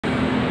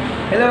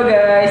Hello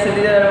guys! So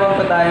dito na naman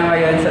po tayo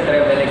ngayon sa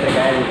Trev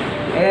Electrical.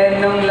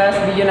 And nung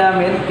last video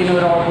namin,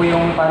 tinuro ko po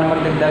yung paano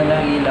magdagdag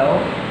ng ilaw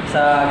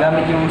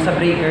gamit yung sa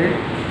breaker.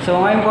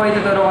 So ngayon po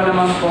ituturo ko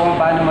naman po kung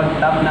paano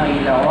mag-tap ng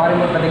ilaw. Kung rin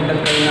magpadagdag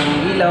kayo ng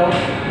ilaw,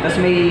 tapos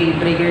may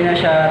breaker na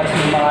siya, tapos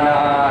may mga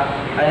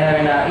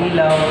na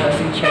ilaw, tapos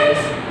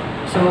switches.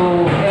 So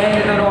ngayon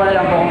ituturo ko na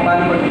lang po kung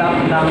paano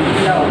mag-tap ng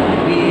ilaw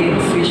with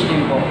switch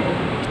din po.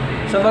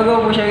 So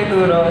bago po siya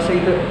ituro,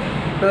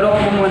 turo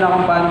ko po muna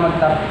kung paano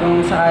mag-tap kung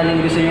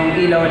sakaling gusto yung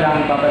ilaw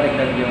lang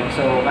papadagdag nyo.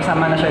 So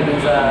kasama na siya dun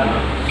sa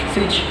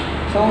switch.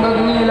 So kung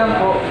gagawin nyo lang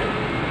po,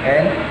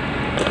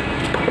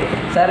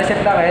 sa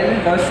receptacle,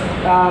 tapos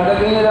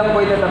gagawin nyo lang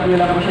po, itatap nyo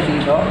lang po siya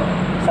dito.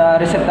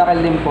 Sa receptacle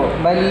din po.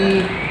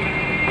 Bali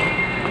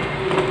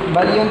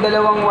yung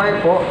dalawang wire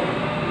po.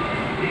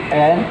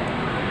 Ayan.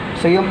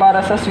 So yung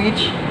para sa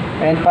switch,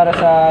 and para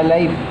sa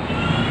live.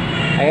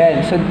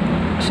 Ayan.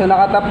 So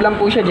nakatap lang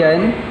po siya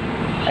dyan.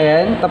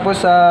 Ayan,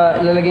 tapos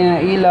lalagyan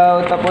ng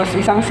ilaw, tapos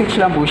isang switch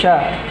lang po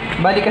siya.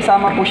 Bali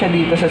kasama po siya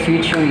dito sa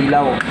switch yung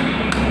ilaw.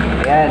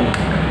 Ayan.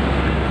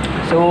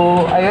 So,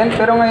 ayan,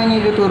 pero ngayon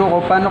ituturo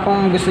ko paano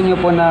kung gusto niyo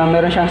po na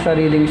meron siyang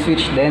sariling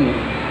switch din.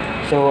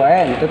 So,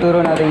 ayan, tuturo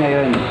natin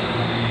ngayon.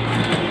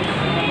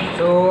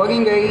 So,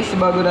 again guys,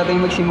 bago natin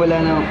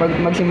magsimula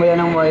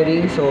ng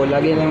wiring, so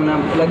lagi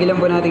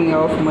lang po natin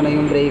i-off muna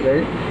yung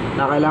breaker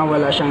na kailangan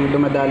wala siyang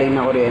dumadaloy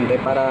na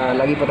kuryente para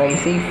lagi po tayong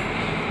safe.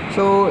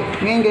 So,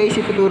 ngayon guys,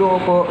 ituturo ko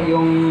po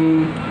yung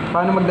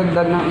paano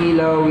magdagdag ng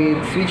ilaw with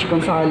switch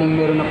kung sakaling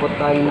meron na po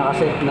tayong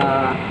nakaset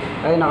na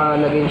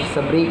nakalagay siya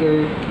sa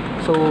breaker.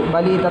 So,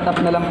 bali itatap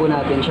na lang po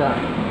natin siya.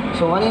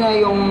 So, kanina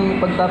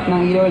yung pagtap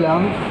ng ilaw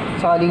lang,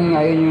 sakaling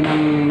ngayon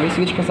yung may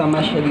switch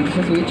kasama siya dito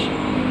sa switch.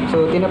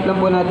 So, tinap lang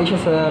po natin siya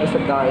sa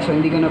receptacle. So,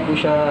 hindi ko na po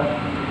siya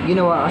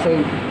ginawa kasi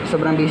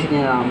sobrang basic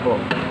niya lang po.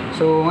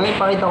 So, ngayon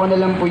pakita ko na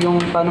lang po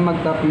yung paano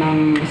magtap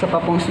ng isa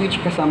pa pong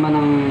switch kasama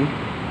ng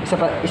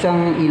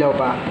isang ilaw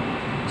pa.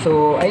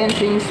 So, ayan,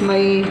 since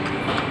may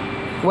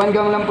 1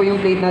 gang lang po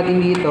yung plate natin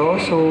dito,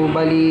 so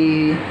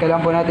bali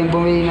kailangan po natin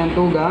bumili ng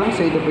 2 gang.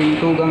 So, ito po yung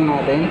 2 gang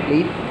natin,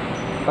 plate,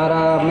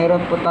 para meron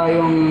po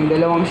tayong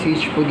dalawang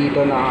switch po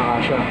dito na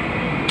kakasya.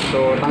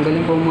 So,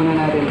 tanggalin po muna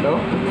natin to.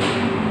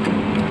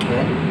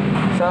 Ayan.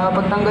 Sa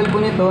pagtanggal po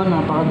nito,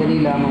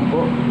 napakadali lamang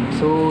po.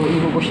 So,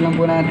 ipupush lang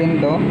po natin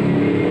to.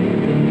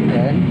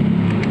 Ayan.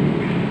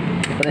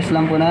 Press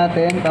lang po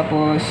natin,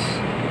 tapos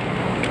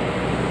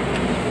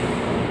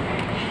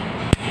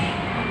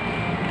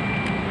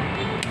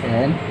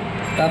ayan.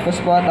 Tapos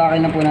po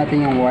atake na po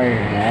natin yung wire.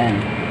 Ayan.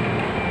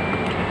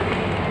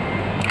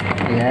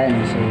 Ayan.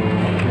 So,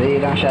 dali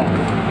lang siya.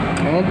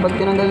 Ngayon, pag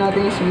tinanggal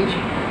natin yung switch,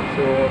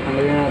 so,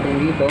 tanggalin natin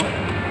dito.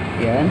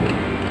 Ayan.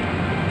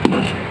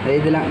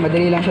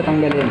 Madali lang siya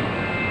tanggalin.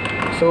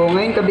 So,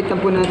 ngayon, kabit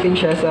na po natin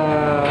siya sa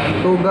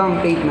 2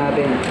 gang plate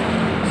natin.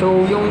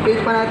 So, yung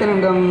plate pa natin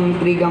hanggang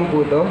 3 gang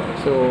po to.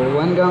 So,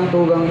 1 gang,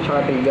 2 gang,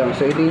 tsaka 3 gang.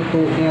 So, ito yung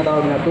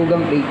tinatawag na 2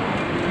 gang plate.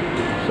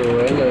 So,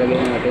 ayan,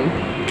 lalagyan natin.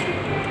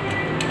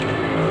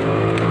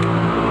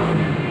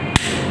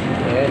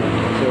 Ayan.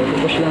 So,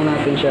 push lang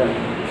natin siya.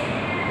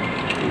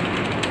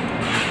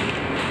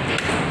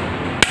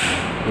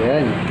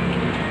 Ayan.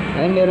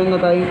 Ayan, meron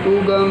na tayong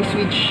 2 gang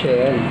switch.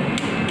 Ayan.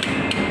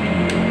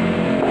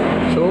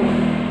 So,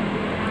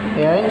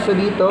 ayan. So,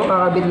 dito,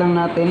 kakabit lang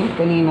natin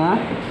kanina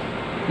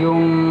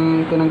yung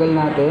tinanggal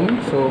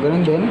natin. So,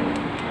 ganun din.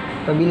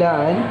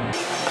 Kabilaan.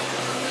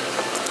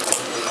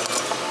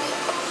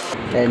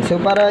 Ayan.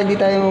 So, para hindi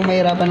tayo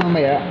mahirapan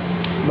mamaya,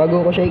 bago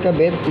ko siya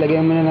ikabit,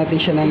 lagyan muna natin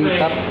siya ng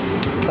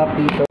top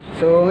dito.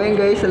 So, ngayon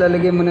guys,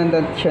 lalagyan muna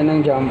natin siya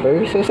ng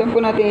jumper. So, saan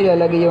po natin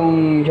ilalagay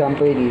yung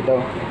jumper dito?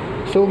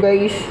 So,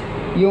 guys,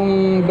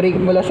 yung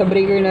mula sa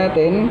breaker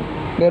natin,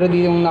 meron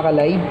dito yung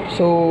naka-live.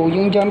 So,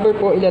 yung jumper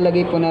po,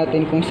 ilalagay po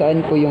natin kung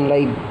saan po yung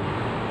live.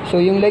 So,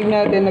 yung live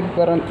natin,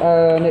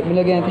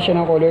 nilagyan natin siya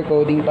ng color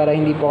coding para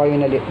hindi po kayo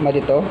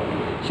malito.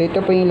 So,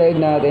 ito po yung live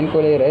natin,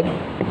 kulay red.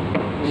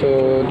 So,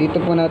 dito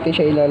po natin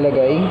siya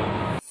ilalagay.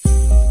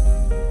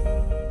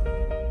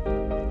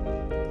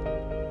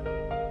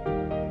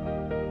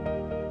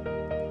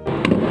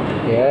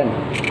 Ayan.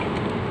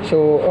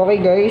 So,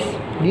 okay guys.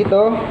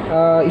 Dito,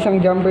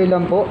 isang jumper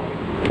lang po.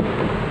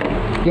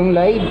 Yung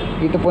live,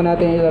 dito po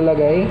natin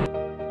ilalagay.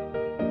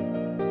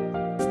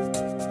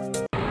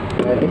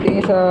 Ito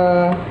yung sa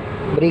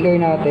breaker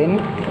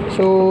natin.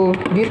 So,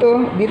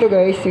 dito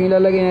guys, yung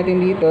ilalagay natin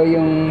dito,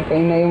 yung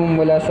kanina yung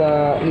mula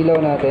sa ilaw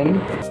natin.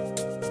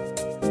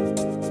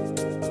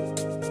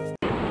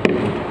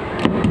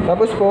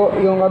 Tapos po,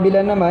 yung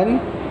kabila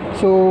naman,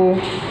 so,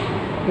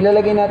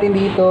 ilalagay natin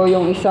dito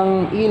yung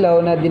isang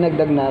ilaw na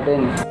dinagdag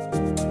natin.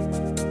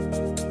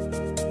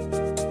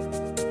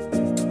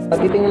 At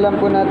titingnan lang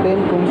po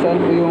natin kung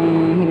saan po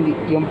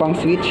yung pang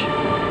switch.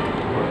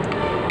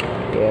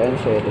 Ayan,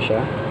 so ito siya.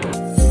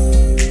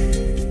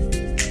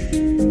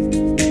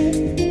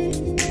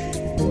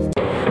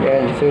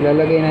 Ayan, so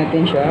ilalagay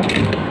natin siya.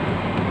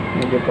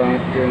 Medyo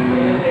pangit yung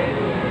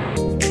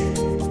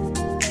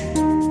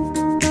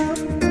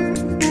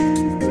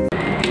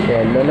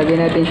Ayan, lalagay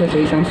natin siya sa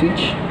isang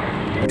switch.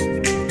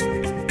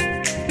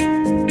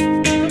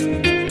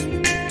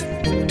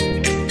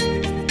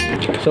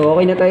 So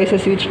okay na tayo sa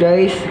switch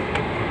guys.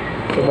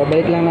 So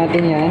babalik lang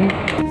natin yan.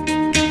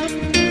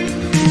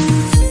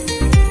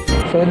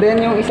 So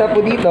then yung isa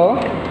po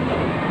dito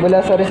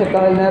mula sa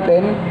receptacle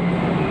natin.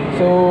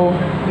 So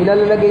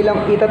ilalagay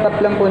lang, itatap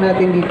lang po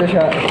natin dito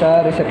siya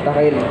sa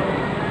receptacle.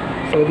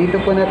 So dito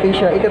po natin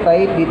siya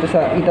itatype dito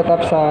sa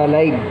itatap sa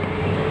live.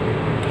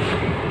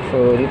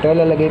 So dito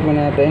lalagay po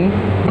natin.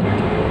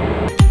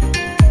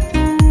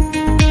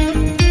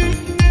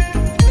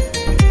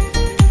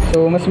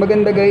 So mas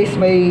maganda guys,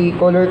 may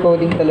color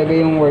coding talaga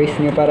yung wires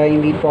nyo para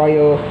hindi po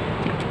kayo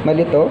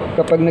malito.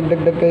 Kapag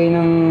nagdagdag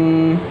kayo ng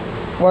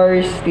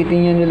wires,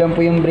 titingnan nyo lang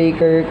po yung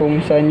breaker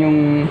kung saan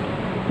yung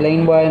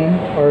line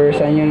 1 or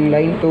saan yung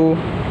line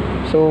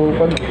 2. So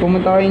pag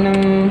pumunta kayo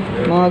ng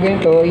mga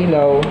ganito,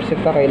 ilaw,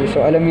 septakel,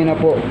 so alam nyo na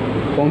po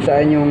kung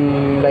saan yung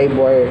live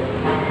wire,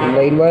 yung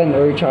line 1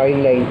 or tsaka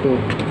yung line 2.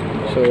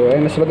 So ay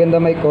mas maganda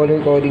may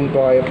color coding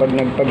po kayo pag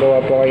nagpagawa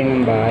po kayo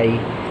ng bahay.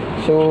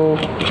 So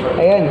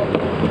ayan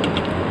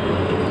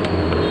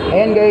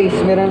guys,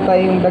 meron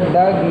tayong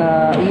dagdag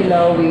na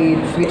ilaw with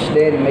switch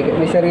din.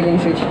 May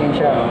sariling switch din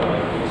siya.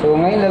 So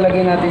ngayon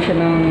lalagyan natin siya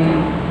ng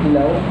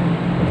ilaw.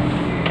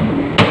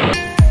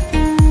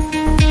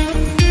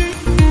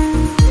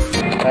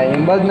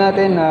 Yung bulb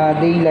natin na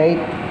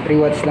daylight, 3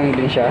 watts lang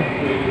din siya.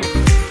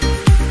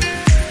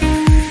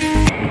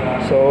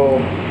 So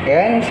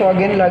ayan, so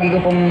again, lagi ko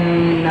pong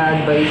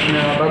na-advise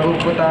na bago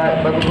po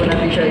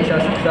natin siya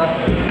isasaksak,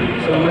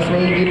 so mas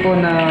maigi po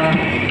na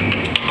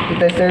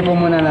i-tester po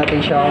muna natin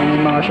siya kung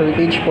may mga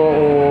shortage po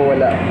o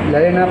wala.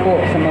 Lalo na po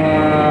sa mga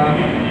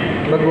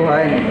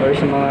baguhan or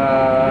sa mga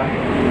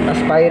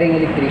aspiring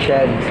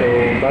electrician. So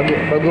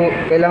bago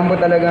kailangan po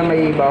talaga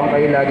may baon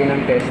kayo lagi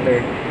ng tester.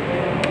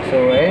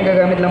 So ayan,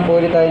 gagamit lang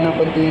po ulit tayo ng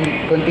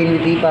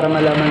continuity para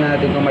malaman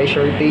natin kung may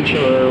shortage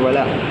or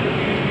wala.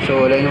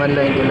 So line 1,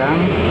 line 2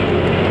 lang.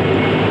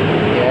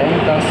 Ayan,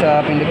 tapos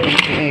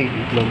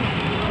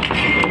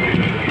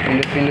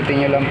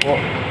pindutin nyo lang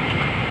po.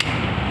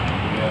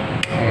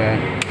 Ayan.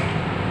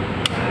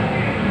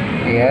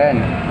 Ayan,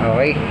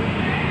 okay.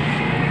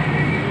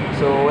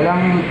 So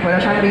wala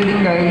siyang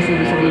reading guys,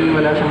 ibig sabihin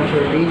wala siyang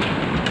shortage.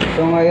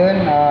 So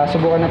ngayon,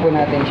 subukan na po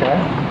natin siya.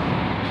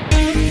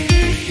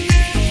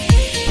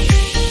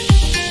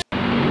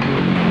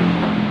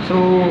 So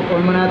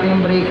on mo natin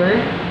yung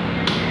breaker.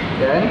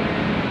 Ayan.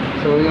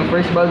 So yung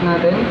first bulb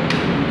natin.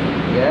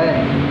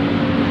 Ayan.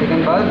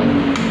 Second bulb.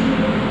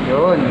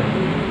 Yun.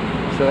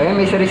 So ayan,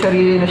 may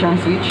sari-sarili na siyang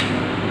switch.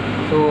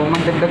 So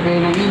magdagdag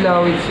kayo ng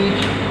ilaw with switch.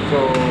 So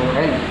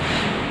ayan.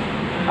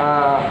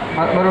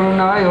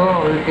 Marunong na kayo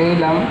or kayo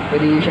lang,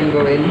 pwede nyo siyang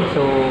gawin.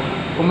 So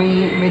kung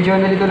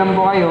medyo nalito lang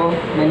po kayo,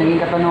 may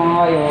naging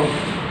katanungan kayo,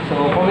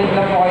 so comment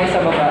lang po kayo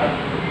sa baba.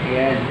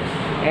 Ayan.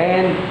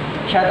 And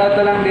shoutout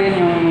ko lang din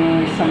yung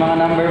sa mga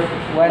number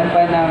 1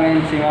 fan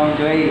namin, si Ma'am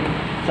Joy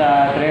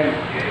sa Trev.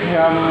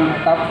 Yung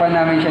top fan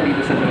namin siya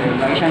dito sa Trev.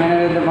 Lagi siya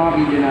nanonood ng mga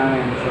video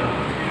namin. So,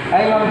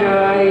 hi Ma'am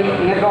Joy!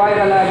 Ingat ko kayo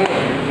palagi.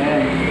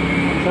 Ayan.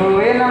 So,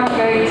 ayan lang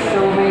guys. So,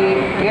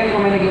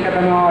 kung may naging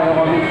katanungan kayo,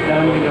 comment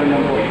lang below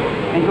lang po.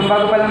 And kung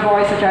bago pa lang po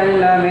kayo sa channel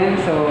namin,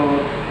 so,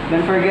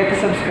 don't forget to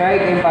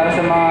subscribe. And para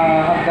sa mga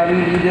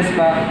upcoming videos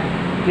pa,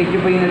 click nyo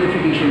po yung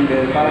notification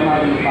bell para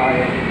makakita pa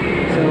kayo.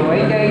 So,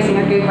 ayun guys,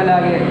 ingat kayo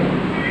palagi.